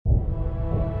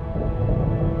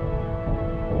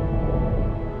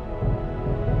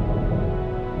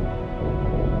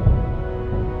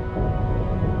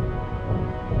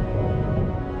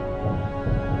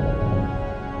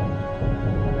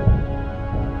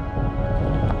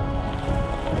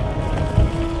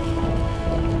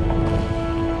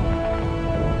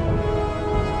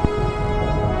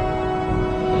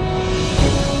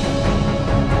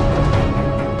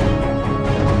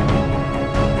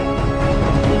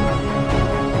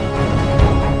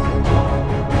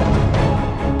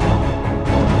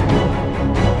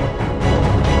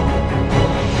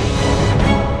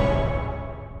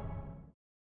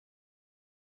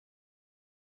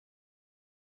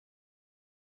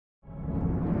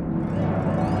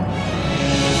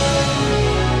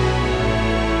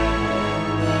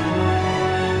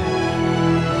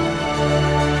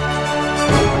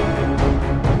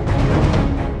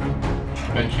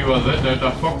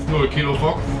Delta Fox 0 Kilo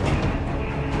Fox.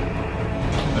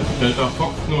 Es ist Delta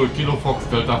Fox 0 Kilo Fox,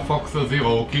 Delta Fox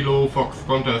 0 Kilo Fox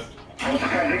Contest.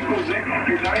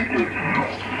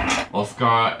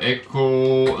 Oscar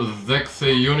Echo 6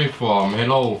 Uniform.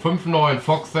 Hello, 59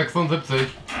 Fox 76.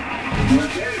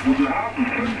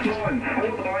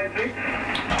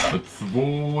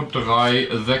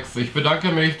 236. Ich bedanke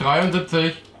mich.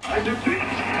 73.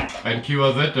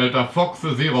 NQZ Delta Fox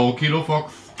 0 Kilo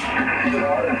Fox.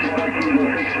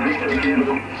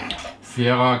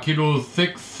 Sierra Kilo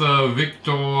 6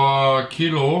 Victor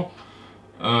Kilo.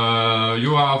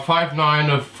 You are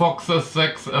 59 Fox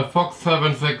 6 Fox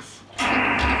 76.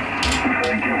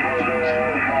 Thank you for the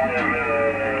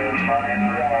fine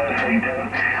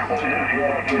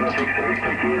Sierra Kilo 6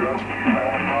 Victor Kilo.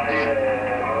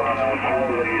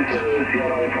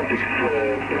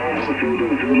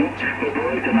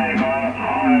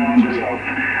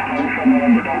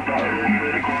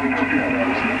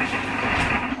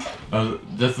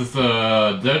 This is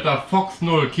Delta Fox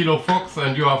 0 Kilo Fox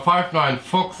and you are 59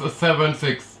 Fox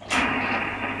 76.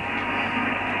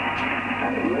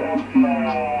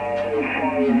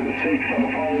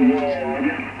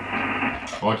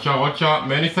 Roger, Roger,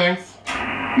 many thanks.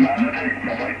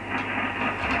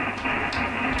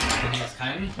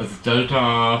 Es ist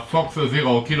Delta Fox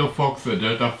 0 Kilo Fox,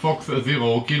 Delta Fox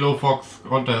 0 Kilo Fox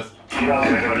Contest.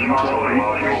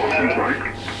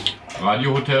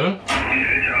 Radio Hotel.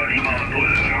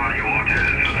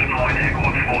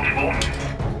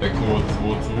 Echo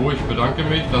 22, ich bedanke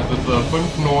mich, das ist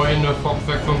 59 Fox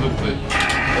 76.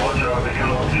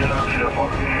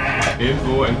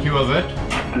 Ebenso NQZ.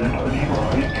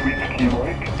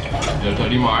 Delta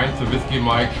Lima 1 zu Whisky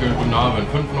Mike, schönen guten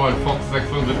Abend. 59 Fox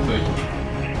 76.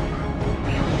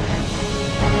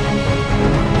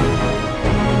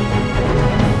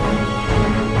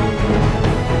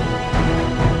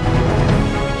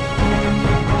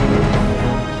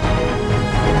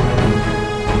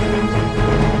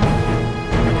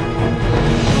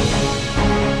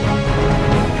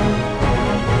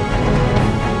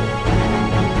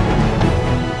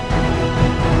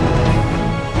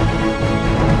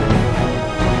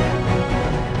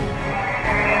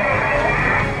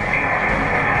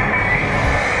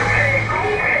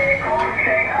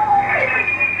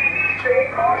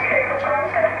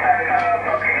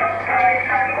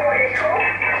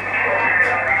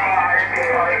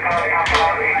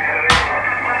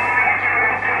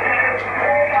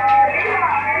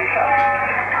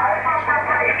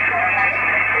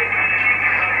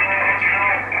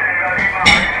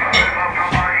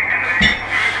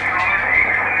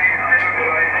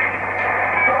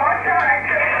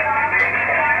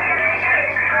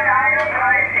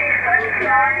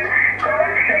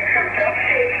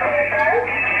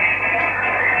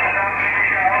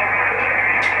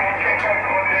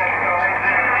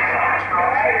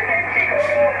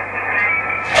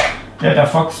 Delta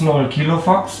Fox 0 Kilo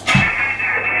Fox.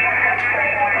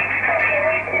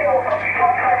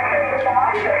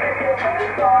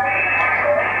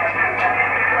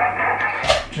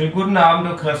 Schönen guten Abend,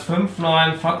 du kriegst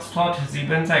 59 Foxtrot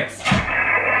 76.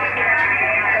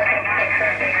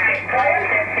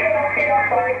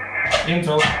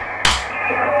 Ebenso.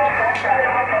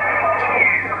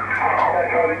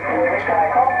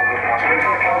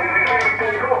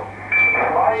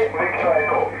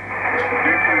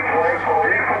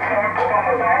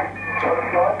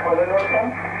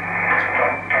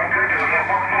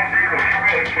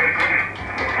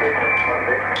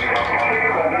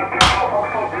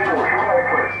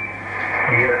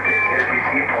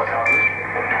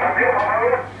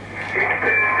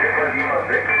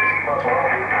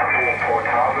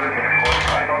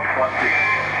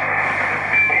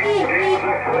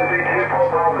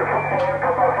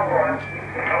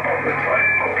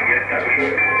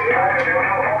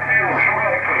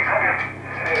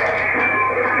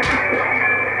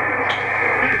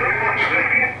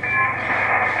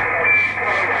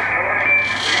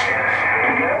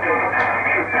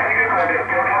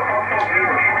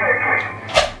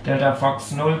 Delta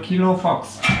Fox 0 Kilo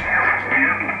Fox.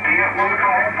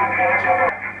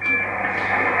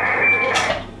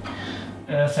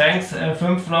 Thanks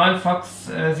 59 Fox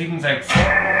 76.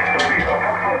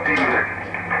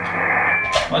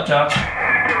 Roger.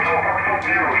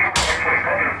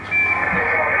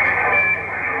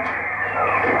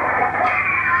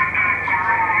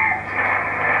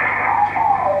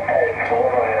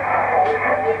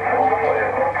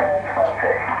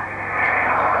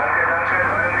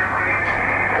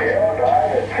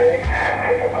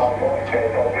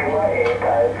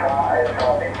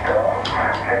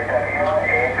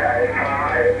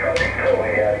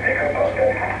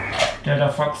 Delta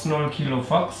Fox 0 Kilo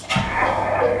Fox.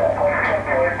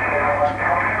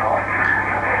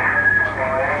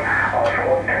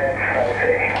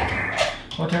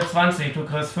 Hotel 20, du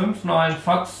kriegst 5-9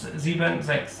 Fox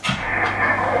 7-6.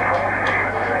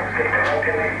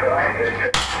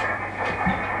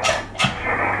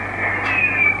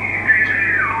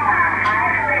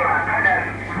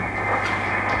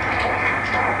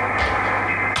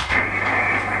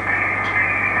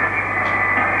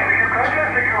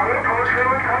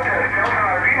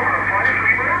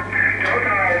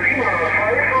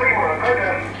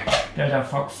 Delta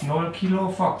Fox 0 Kilo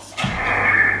Fox.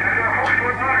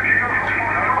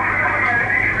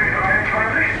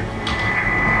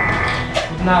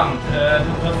 Guten Abend,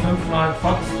 du kriegst 5-9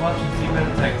 Fox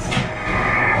 7-6.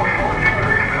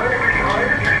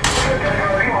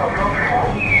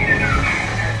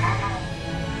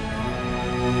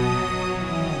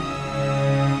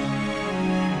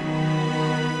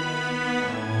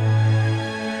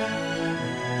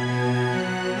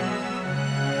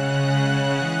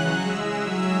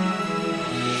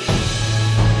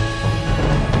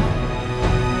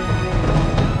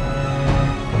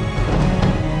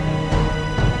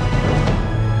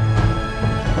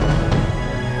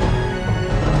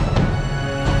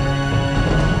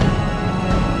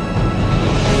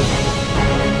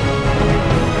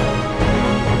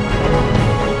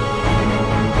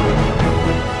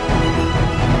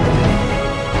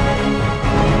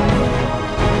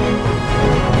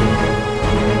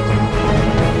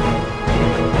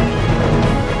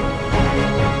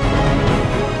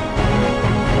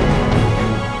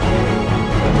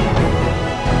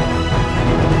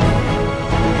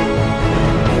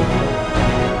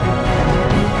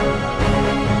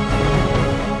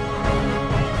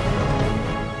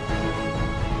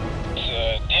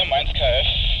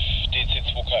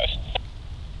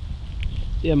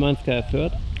 Ihr meint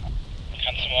erhört?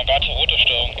 Kannst du mal warte rote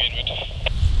Steuerung gehen, bitte?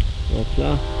 Ja,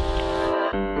 klar.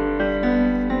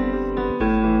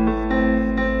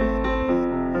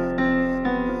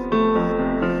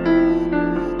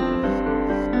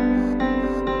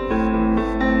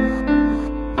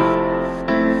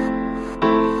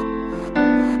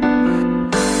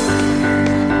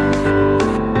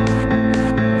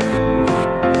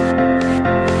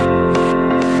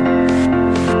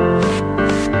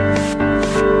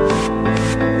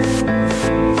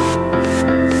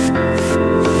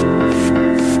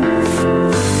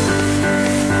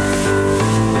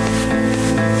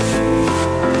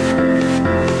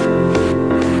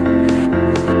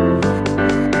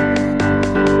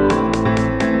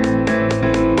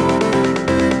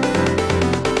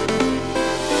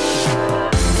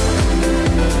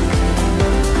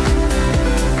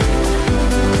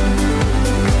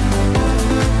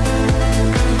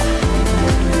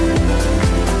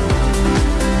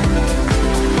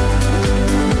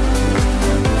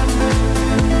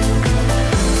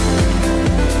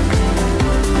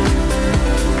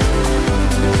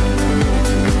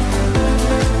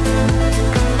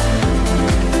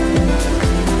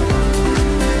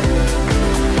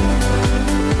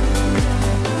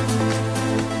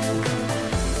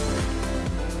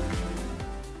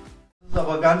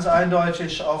 Ganz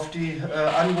eindeutig auf die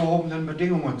angehobenen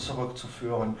Bedingungen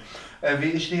zurückzuführen. Wie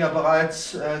ich dir ja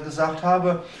bereits gesagt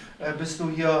habe, bist du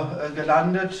hier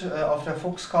gelandet auf der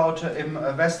Fuchskaute im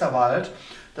Westerwald.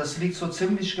 Das liegt so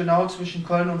ziemlich genau zwischen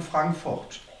Köln und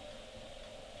Frankfurt.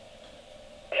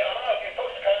 Ja, die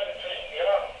Fuchskaute zwischen,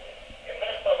 ja, im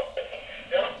Westerwald.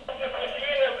 Wir haben eine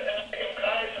Cousine im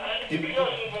Kreis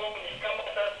eingeschlossen worden. Ich kann mir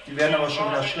das... Die werden aber schon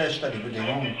wieder schlechter, die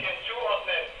Bedingungen.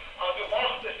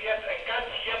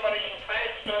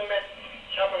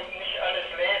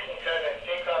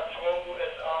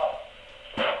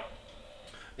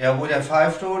 Ja, wo der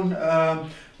Pfeifton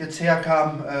jetzt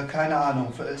herkam, keine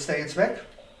Ahnung. Ist der jetzt weg?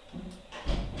 Nein,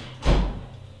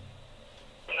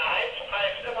 es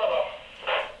pfeift immer noch.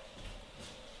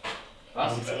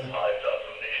 Was? Es pfeift also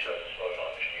nicht, das ist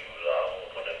wahrscheinlich die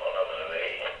Usage von dem anderen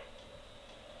Weg.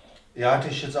 Ja, hatte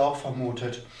ich jetzt auch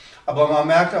vermutet. Aber man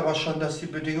merkt aber schon, dass die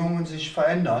Bedingungen sich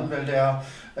verändern, weil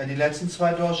die letzten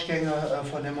zwei Durchgänge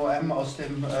von dem OM aus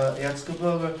dem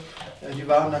Erzgebirge, die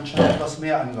waren dann schon etwas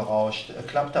mehr angerauscht.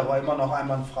 Klappt aber immer noch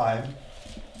einwandfrei.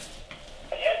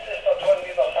 Jetzt ist der Ton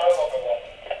wieder sauber geworden.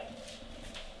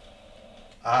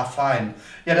 Ah, fein.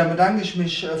 Ja, dann bedanke ich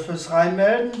mich fürs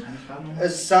Reinmelden.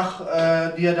 Ich sag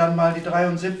dir dann mal die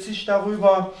 73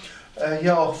 darüber,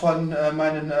 hier auch von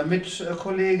meinen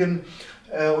Mitkollegen.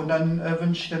 Und dann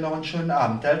wünsche ich dir noch einen schönen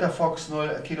Abend. Delta Fox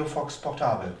 0 Kilo Fox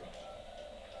portabel.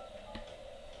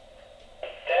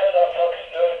 Delta Fox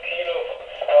 0 Kilo Fox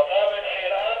portabel.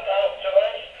 Schönen Abend auch zu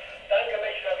euch. Danke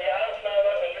mich für die Aufnahme.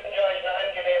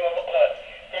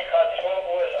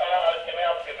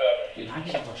 Die hatte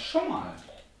ich aber schon mal.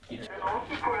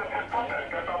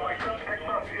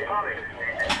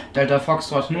 Delta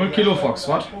Foxtrot 0 Kilo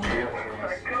Foxtrot.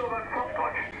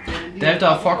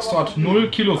 Delta Foxtrot 0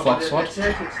 Kilo Foxtrot.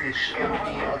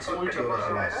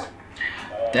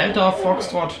 Delta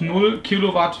Foxtrot 0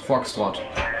 Kilowatt Foxtrot.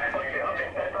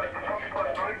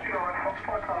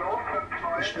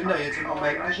 Ich bin da jetzt im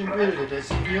Moment nicht im Bilde. Der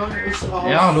Simeon ist auf...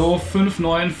 Ja, hallo,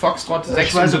 59 Foxtrot 76.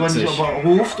 Ich weiß aber nicht, ob er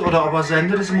ruft oder ob er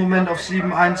sendet. Das ist im Moment auf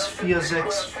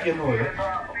 714640.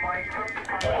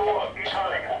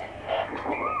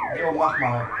 Jo, mach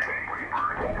mal.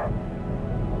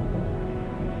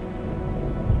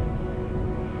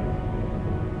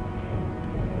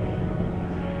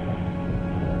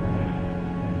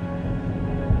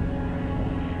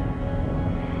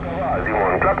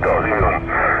 Simon, klappt da, Simon.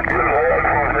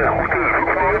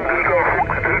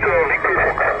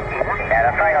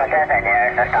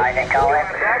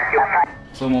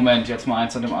 So, Moment, jetzt mal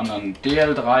eins an dem anderen.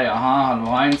 DL3, aha,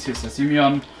 hallo Heinz, hier ist der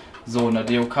Simeon. So, eine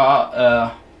DOK,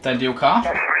 dein DOK?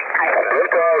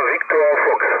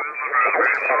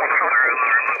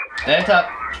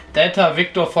 Delta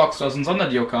Victor Fox, du hast einen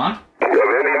Sonder-DOK? Ja, werden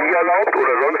die nie erlaubt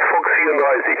oder sonst Fox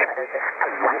 34.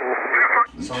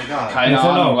 Ist doch egal. Keine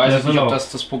Ahnung, weiß ich nicht, ob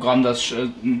das Programm das...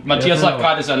 Matthias sagt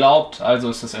gerade, ist erlaubt,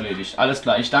 also ist das erledigt. Alles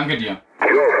klar, ich danke dir. Ja,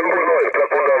 95,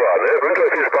 klappt wunderbar, ne? Wünsche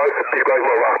euch viel Spaß, ich gleich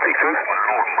mal auf 80, tschüss.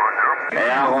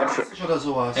 Ja, Roger. Oder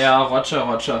sowas. Ja,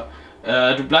 Roger.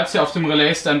 Du bleibst ja auf dem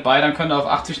Relais Standby, dann könnt ihr auf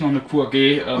 80 noch eine QAG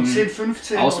 10,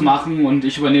 15 ausmachen und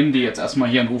ich übernehme die jetzt erstmal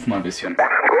hier und rufe mal ein bisschen.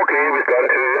 Okay, bis dann,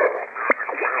 tschüss.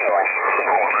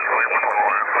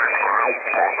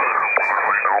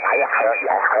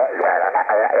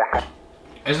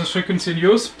 Is this frequency in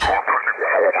use? Was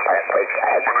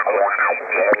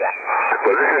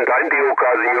ist denn dein DOK,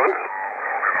 Simon?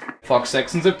 Fox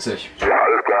 76. Ja,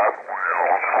 alles klar.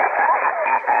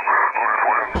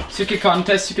 Siki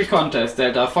Contest,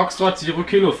 Delta Foxtrot 0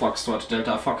 Kilo Foxtrot,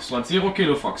 Delta Foxtrot 0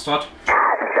 Kilo Foxtrot.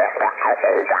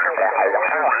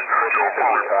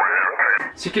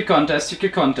 Siki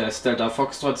Contest, Delta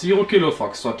Foxtrot 0 Kilo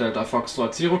Foxtrot, Delta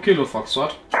Foxtrot 0 Kilo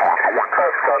Foxtrot.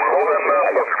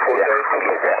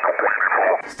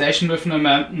 Station with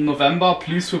November,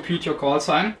 please repeat your call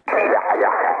sign.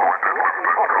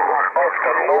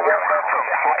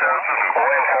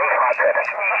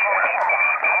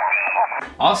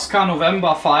 Oscar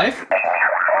November 5.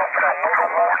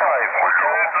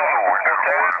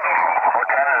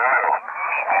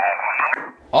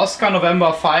 Oscar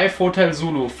November 5, Hotel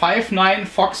Zulu, 59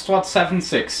 Foxtrot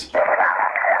 76.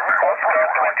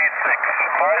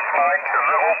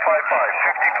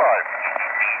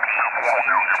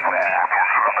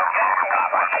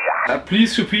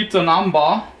 Please repeat the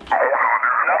number.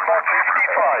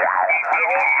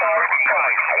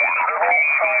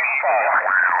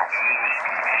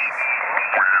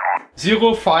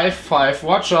 055,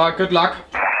 Roger, good luck.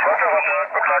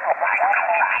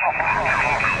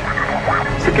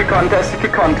 Siki Contest,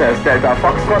 Delta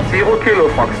Foxtrot 0 Kilo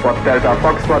Foxtrot, Delta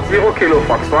Foxtrot 0 Kilo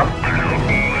Foxtrot.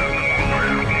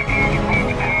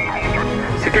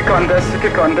 Siki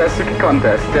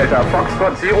Contest, Delta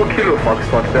Foxtrot 0 Kilo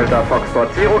Foxtrot, Delta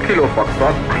Foxtrot 0 Kilo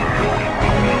Foxtrot.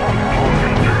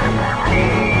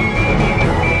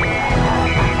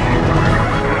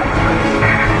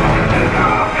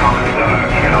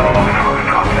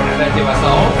 Fällt dir was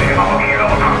auf?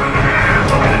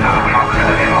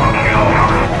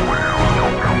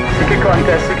 Siki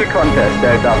Contest,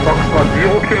 Delta Foxtrot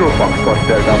 0 Kilo Foxtrot,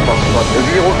 Delta Foxtrot 0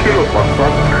 Kilo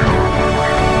Foxtrot.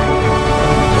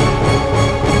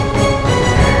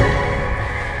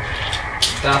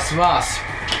 Das war's.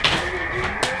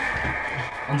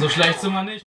 Und so schlecht sind wir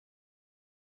nicht.